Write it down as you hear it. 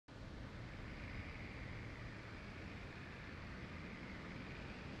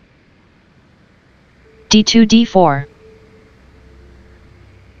d2 d4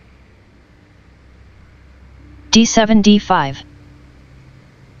 d7 d5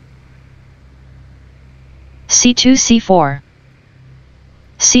 c2 c4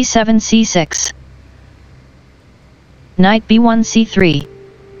 c7 c6 knight b1 c3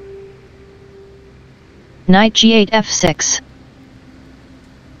 knight g8 f6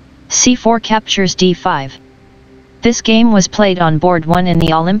 c4 captures d5. This game was played on board 1 in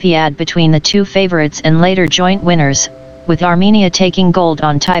the Olympiad between the two favorites and later joint winners, with Armenia taking gold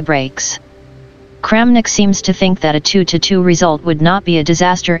on tie-breaks. Kramnik seems to think that a 2-2 result would not be a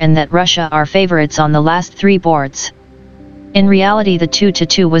disaster and that Russia are favorites on the last 3 boards. In reality, the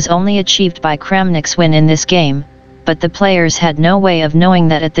 2-2 was only achieved by Kramnik's win in this game, but the players had no way of knowing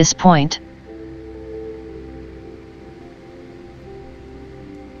that at this point.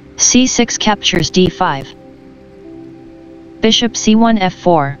 c6 captures d5. Bishop c1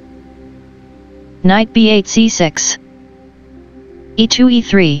 f4. Knight b8 c6. e2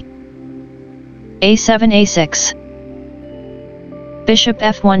 e3. a7 a6. Bishop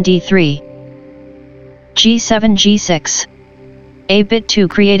f1 d3. g7 g6. A bit too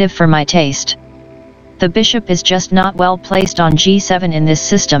creative for my taste. The bishop is just not well placed on g7 in this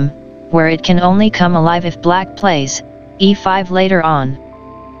system, where it can only come alive if black plays e5 later on.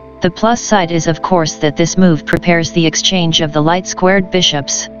 The plus side is of course that this move prepares the exchange of the light-squared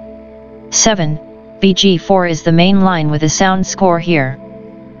bishops. 7. bg4 is the main line with a sound score here.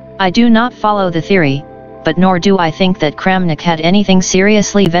 I do not follow the theory, but nor do I think that Kramnik had anything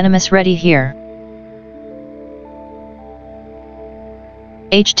seriously venomous ready here.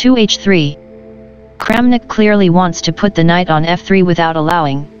 h2 h3. Kramnik clearly wants to put the knight on f3 without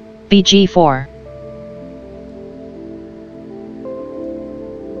allowing bg4.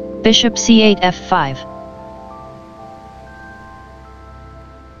 Bishop c8 f5.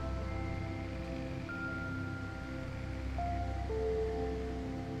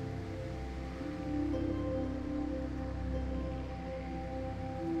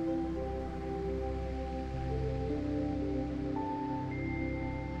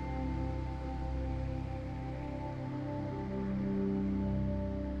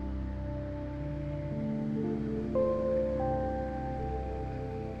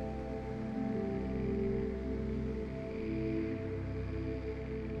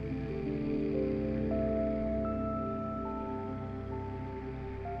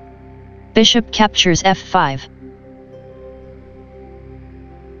 Bishop captures f5.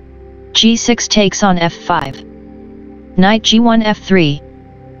 g6 takes on f5. Knight g1 f3.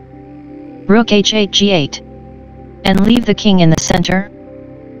 Rook h8 g8. And leave the king in the center?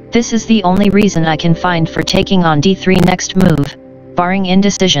 This is the only reason I can find for taking on d3 next move, barring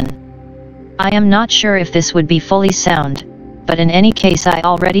indecision. I am not sure if this would be fully sound, but in any case I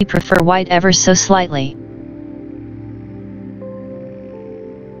already prefer white ever so slightly.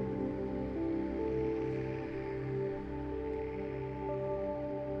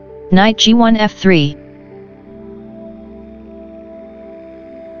 Knight g1 f3.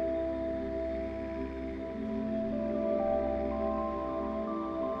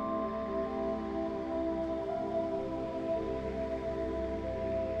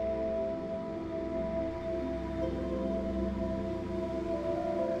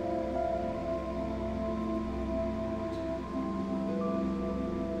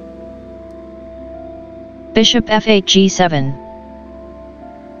 Bishop f8 g7.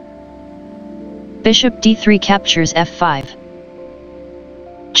 Bishop d3 captures f5.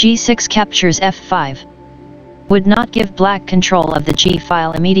 g6 captures f5. Would not give black control of the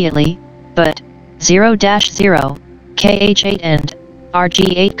g-file immediately, but 0-0, kh8 and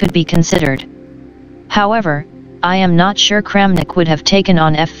rg8 could be considered. However, I am not sure Kramnik would have taken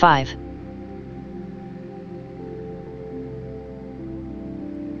on f5.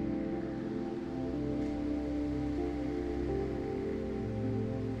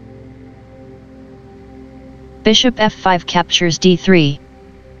 Bishop f5 captures d3.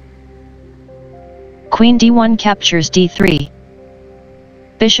 Queen d1 captures d3.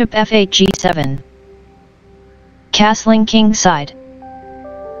 Bishop f8 g7. Castling king side.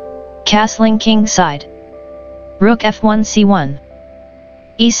 Castling king side. Rook f1 c1.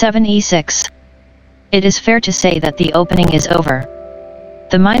 e7 e6. It is fair to say that the opening is over.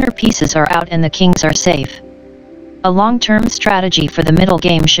 The minor pieces are out and the kings are safe. A long-term strategy for the middle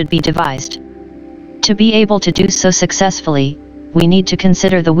game should be devised. To be able to do so successfully, we need to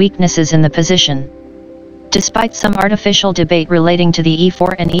consider the weaknesses in the position. Despite some artificial debate relating to the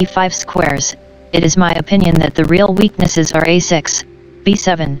e4 and e5 squares, it is my opinion that the real weaknesses are a6,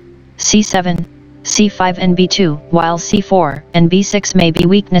 b7, c7, c5 and b2, while c4 and b6 may be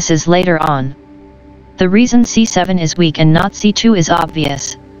weaknesses later on. The reason c7 is weak and not c2 is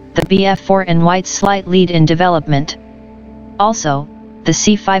obvious: the bf4 and white's slight lead in development. Also, the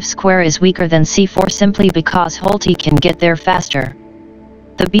c5 square is weaker than c4 simply because Holte can get there faster.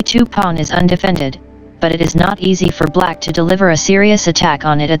 The b2 pawn is undefended, but it is not easy for black to deliver a serious attack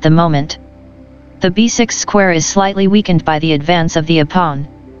on it at the moment. The b6 square is slightly weakened by the advance of the pawn,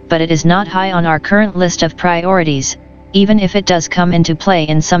 but it is not high on our current list of priorities, even if it does come into play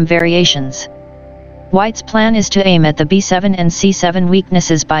in some variations. White's plan is to aim at the b7 and c7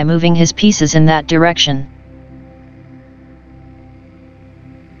 weaknesses by moving his pieces in that direction.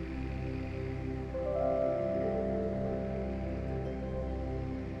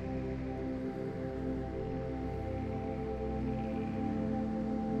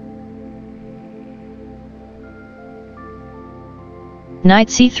 Knight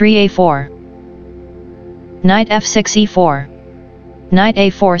c3 a4. Knight f6 e4. Knight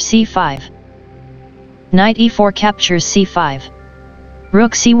a4 c5. Knight e4 captures c5.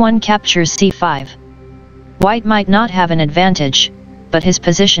 Rook c1 captures c5. White might not have an advantage, but his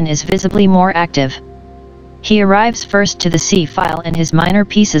position is visibly more active. He arrives first to the c-file and his minor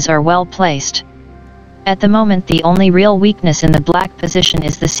pieces are well placed. At the moment the only real weakness in the black position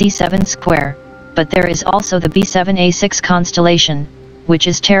is the c7 square, but there is also the b7 a6 constellation, which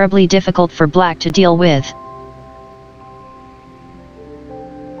is terribly difficult for black to deal with.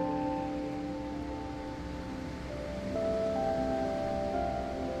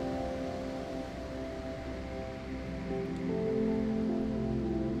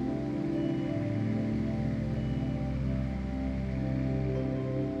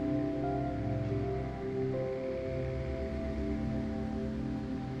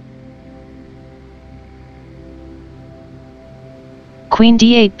 Queen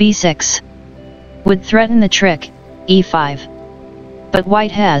d8 b6 would threaten the trick, e5. But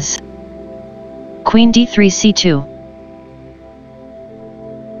white has Queen d3 c2.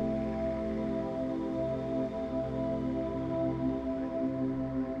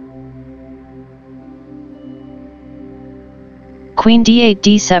 Queen d8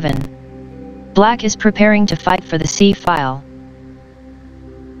 d7. Black is preparing to fight for the c-file.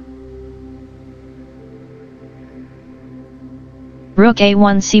 Rook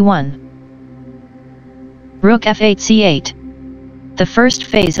a1 c1. Rook f8 c8. The first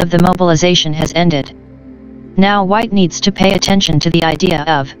phase of the mobilization has ended. Now white needs to pay attention to the idea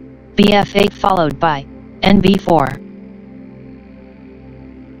of bf8 followed by nb4.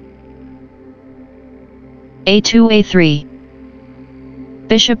 a2 a3.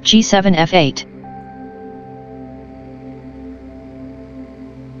 Bishop g7 f8.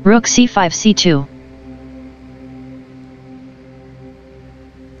 Rook c5 c2.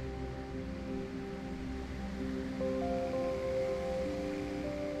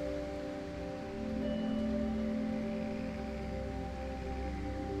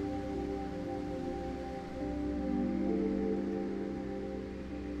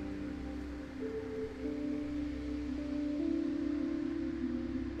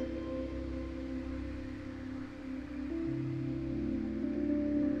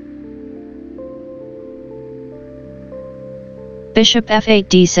 Bishop f8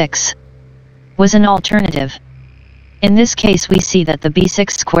 d6 was an alternative. In this case we see that the b6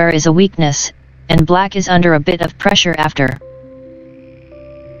 square is a weakness, and black is under a bit of pressure after.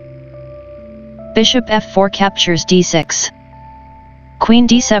 Bishop f4 captures d6. Queen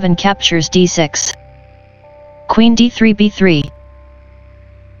d7 captures d6. Queen d3 b3.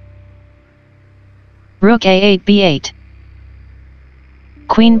 Rook a8 b8.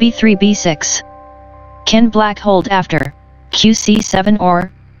 Queen b3 b6. Can black hold after qc7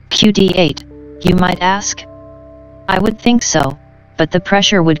 or qd8, you might ask? I would think so, but the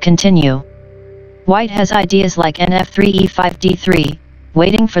pressure would continue. White has ideas like nf3 e5 d3,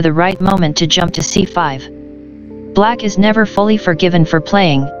 waiting for the right moment to jump to c5. Black is never fully forgiven for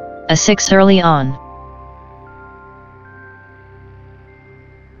playing a6 early on.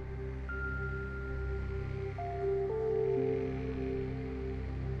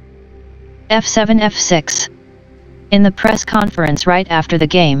 f7 f6. In the press conference right after the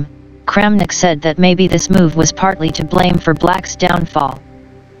game, Kramnik said that maybe this move was partly to blame for black's downfall.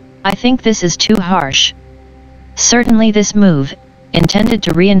 I think this is too harsh. Certainly this move, intended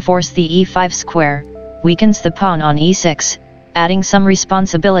to reinforce the e5 square, weakens the pawn on e6, adding some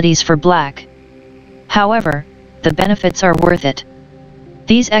responsibilities for black. However, the benefits are worth it.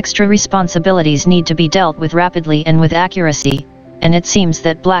 These extra responsibilities need to be dealt with rapidly and with accuracy, and it seems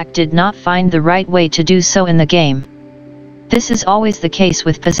that black did not find the right way to do so in the game. This is always the case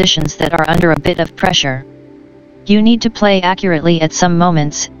with positions that are under a bit of pressure. You need to play accurately at some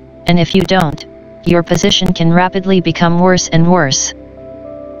moments, and if you don't, your position can rapidly become worse and worse.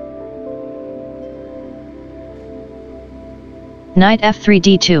 Knight f3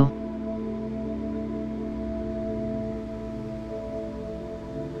 d2.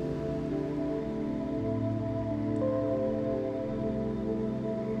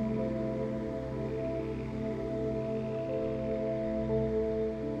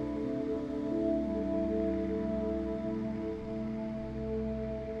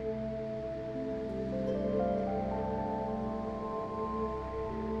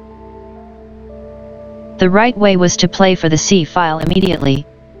 The right way was to play for the c-file immediately,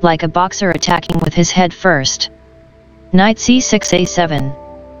 like a boxer attacking with his head first. Knight c6 a7.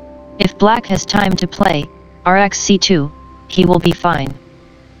 If black has time to play rx c2, he will be fine.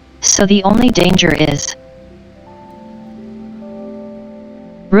 So the only danger is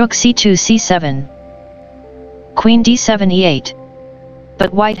rook c2 c7. Queen d7 e8.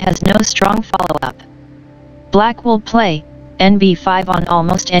 But white has no strong follow-up. Black will play nb5 on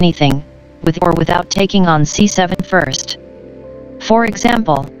almost anything, with or without taking on c7 first. For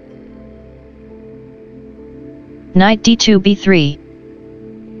example, knight d2 b3,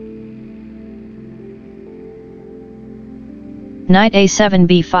 knight a7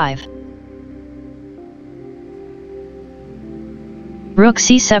 b5, rook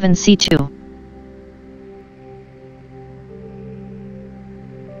c7 c2,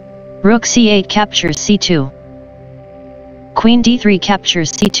 rook c8 captures c2, queen d3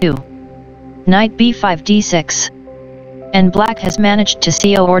 captures c2, knight b5 d6, and black has managed to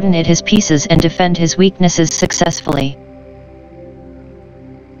coordinate his pieces and defend his weaknesses successfully.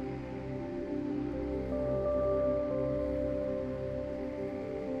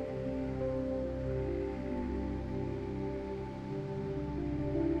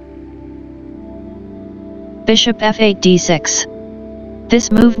 Bishop f8 d6. This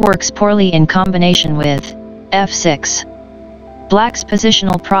move works poorly in combination with f6. Black's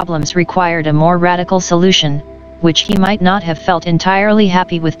positional problems required a more radical solution, which he might not have felt entirely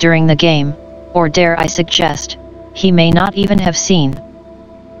happy with during the game, or dare I suggest, he may not even have seen.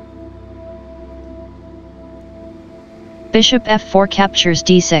 Bishop f4 captures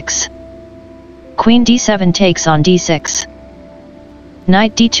d6. Queen d7 takes on d6.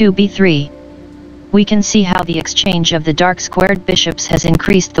 Knight d2 b3. We can see how the exchange of the dark squared bishops has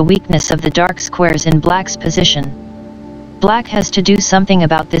increased the weakness of the dark squares in black's position. Black has to do something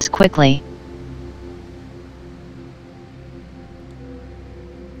about this quickly.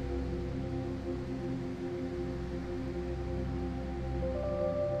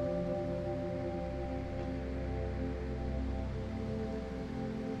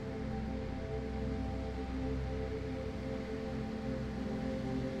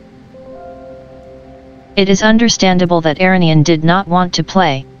 It is understandable that Aronian did not want to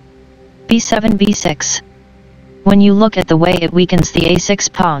play b7 b6. When you look at the way it weakens the a6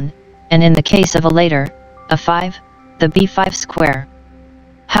 pawn, and in the case of a later a5, the b5 square.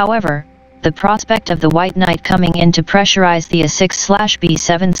 However, the prospect of the white knight coming in to pressurize the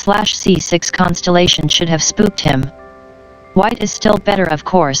a6/b7/c6 constellation should have spooked him. White is still better, of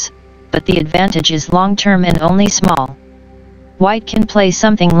course, but the advantage is long-term and only small. White can play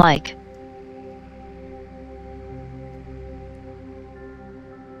something like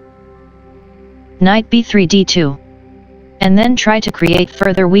knight b3 d2, and then try to create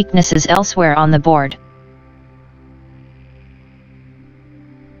further weaknesses elsewhere on the board.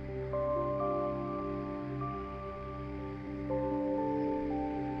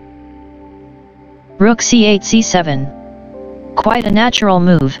 Rook c8 c7. Quite a natural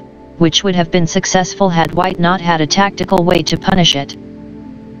move, which would have been successful had white not had a tactical way to punish it.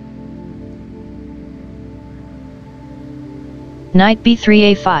 Knight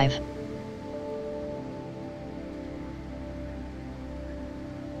b3 a5.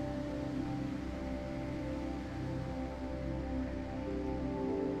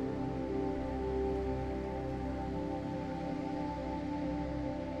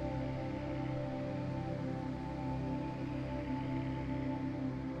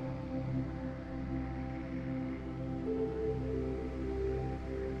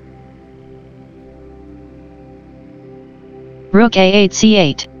 Rook a8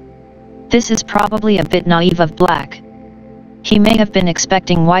 c8. This is probably a bit naive of black. He may have been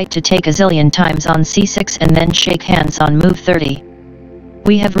expecting white to take a zillion times on c6 and then shake hands on move 30.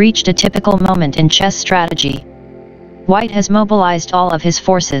 We have reached a typical moment in chess strategy. White has mobilized all of his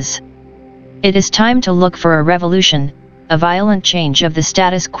forces. It is time to look for a revolution, a violent change of the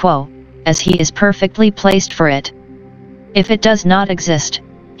status quo, as he is perfectly placed for it. If it does not exist,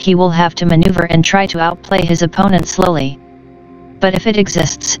 he will have to maneuver and try to outplay his opponent slowly. But if it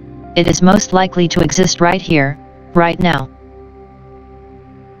exists, it is most likely to exist right here, right now.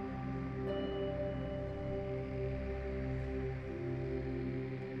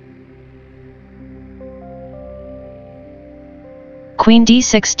 Queen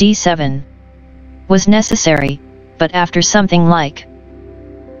d6 d7 was necessary, but after something like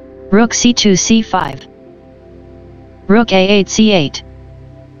Rook c2 c5, Rook a8 c8,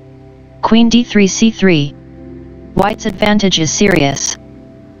 Queen d3 c3, White's advantage is serious.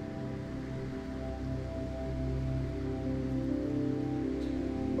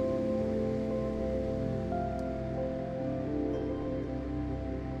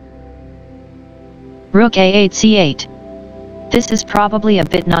 Rook a8 c8. This is probably a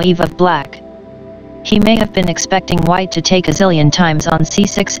bit naive of Black. He may have been expecting White to take a zillion times on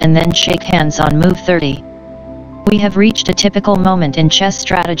c6 and then shake hands on move 30. We have reached a typical moment in chess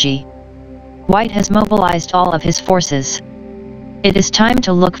strategy. White has mobilized all of his forces. It is time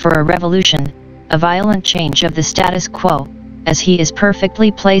to look for a revolution, a violent change of the status quo, as he is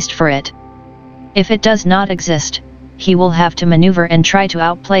perfectly placed for it. If it does not exist, he will have to maneuver and try to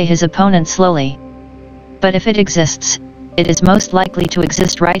outplay his opponent slowly. But if it exists, it is most likely to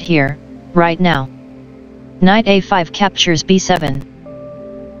exist right here, right now. Knight a5 captures b7.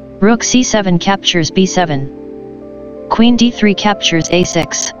 Rook c7 captures b7. Queen d3 captures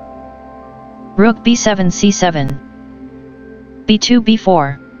a6. Rook b7 c7. b2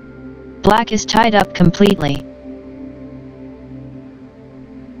 b4. Black is tied up completely.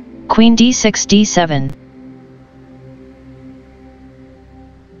 Queen d6 d7.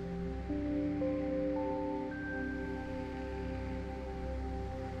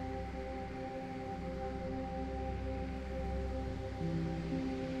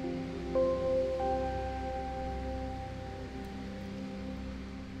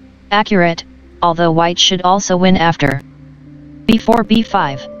 Accurate, although White should also win after b4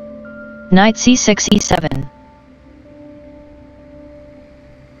 b5. Knight c6 e7.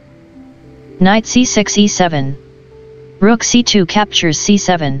 Knight c6 e7. Rook c2 captures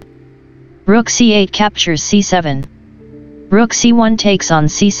c7. Rook c8 captures c7. Rook c1 takes on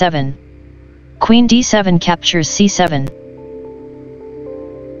c7. Queen d7 captures c7.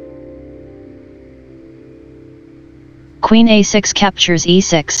 Queen a6 captures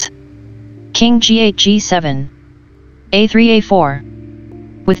e6. King g8 g7. a3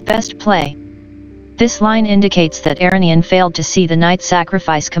 a4. With best play. This line indicates that Aronian failed to see the knight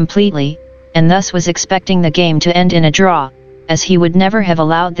sacrifice completely, and thus was expecting the game to end in a draw, as he would never have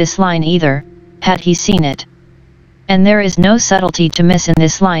allowed this line either, had he seen it. And there is no subtlety to miss in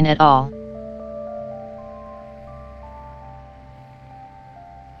this line at all.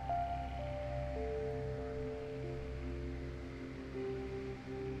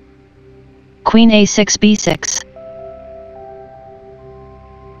 Queen a6 b6.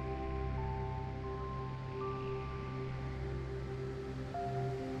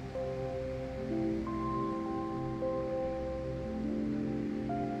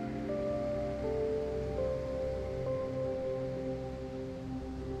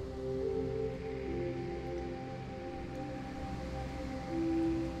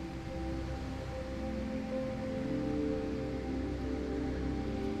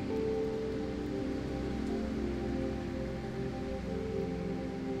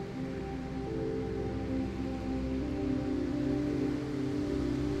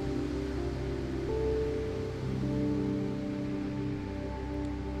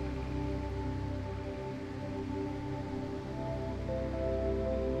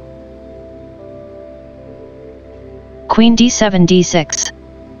 Queen d7 d6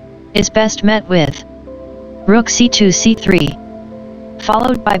 is best met with Rook c2 c3,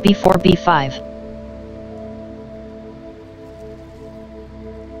 followed by b4 b5.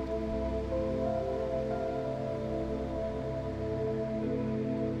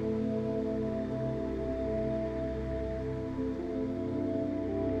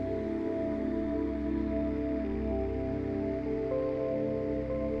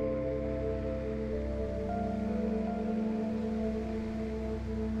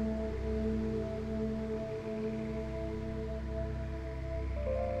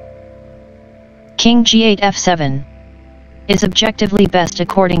 King g8 f7 is objectively best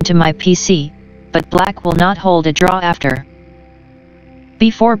according to my PC, but Black will not hold a draw after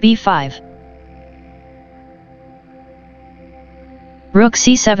b4 b5. Rook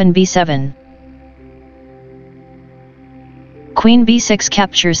c7 b7. Queen b6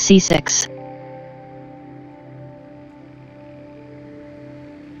 captures c6.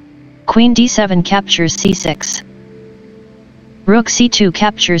 Queen d7 captures c6. Rook c2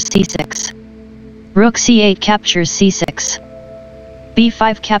 captures c6. Rook c8 captures c6.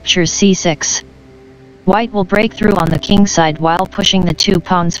 b5 captures c6. White will break through on the king side while pushing the 2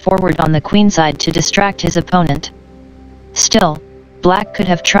 pawns forward on the queen side to distract his opponent. Still, black could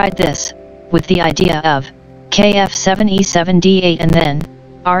have tried this, with the idea of kf7 e7 d8 and then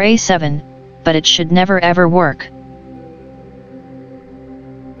ra7, but it should never ever work.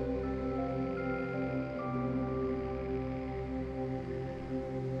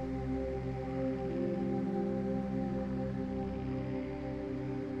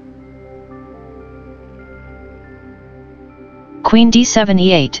 Queen d7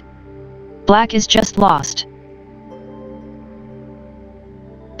 e8. Black is just lost.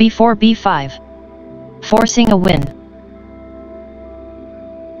 b4 b5. Forcing a win.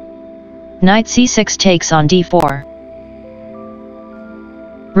 Knight c6 takes on d4.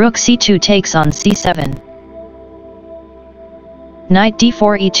 Rook c2 takes on c7. Knight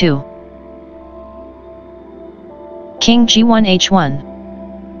d4 e2. King g1 h1.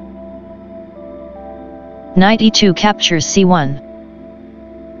 Knight e2 captures c1.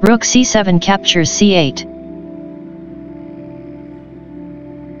 Rook c7 captures c8.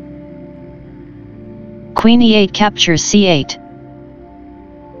 Queen e8 captures c8.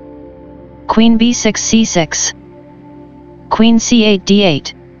 Queen b6 c6. Queen c8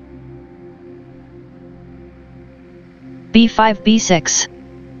 d8. b5 b6.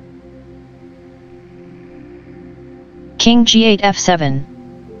 King g8 f7.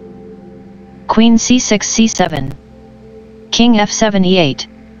 Queen c6 c7. King f7 e8.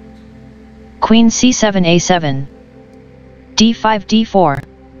 Queen c7 a7. d5 d4.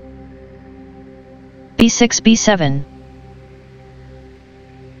 b6 b7.